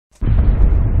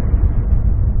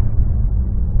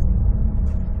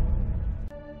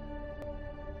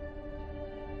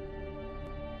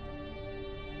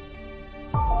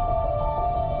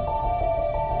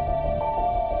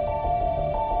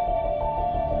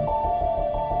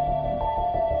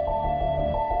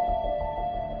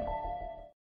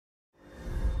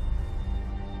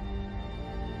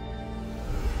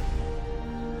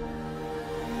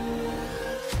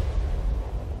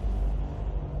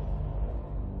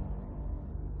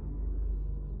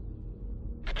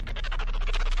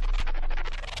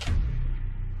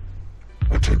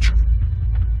attention.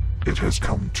 It has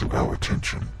come to our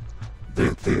attention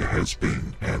that there has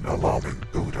been an alarming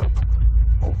build-up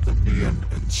of the Neon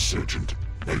insurgent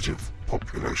native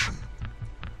population.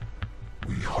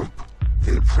 We hope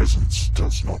their presence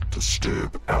does not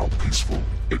disturb our peaceful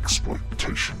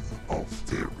exploitation of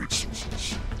their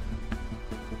resources.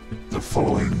 The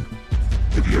following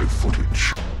video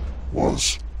footage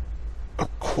was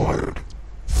acquired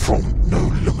from No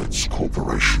Limits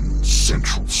Corporation's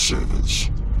central servers.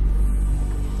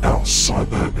 Our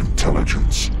cyber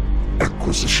intelligence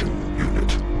acquisition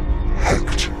unit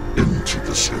hacked into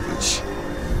the servers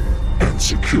and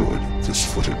secured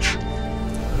this footage.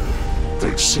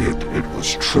 They said it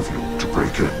was trivial to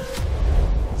break in.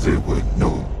 There were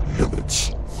no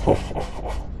limits.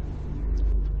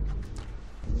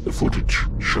 The footage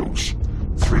shows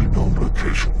 3 known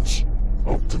locations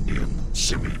of the Neon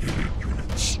semi-elite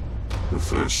units. The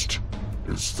first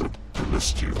is the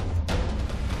Celestial.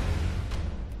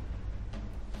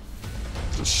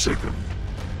 The second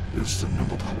is the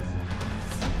Numerical.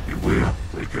 Beware,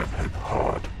 they can hit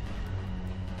hard.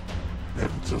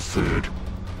 And the third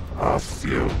are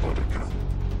Theologica.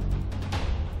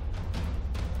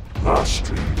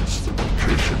 Lastly is the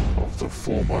location of the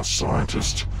former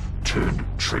scientist turned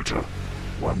traitor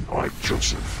One Eyed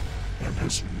Joseph and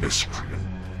his miscreant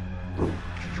rogue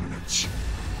units.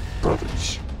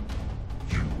 Brothers,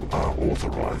 you are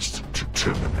authorized to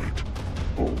terminate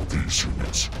all these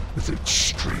units with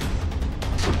extreme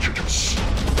prejudice,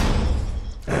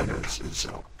 and as is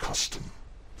our custom.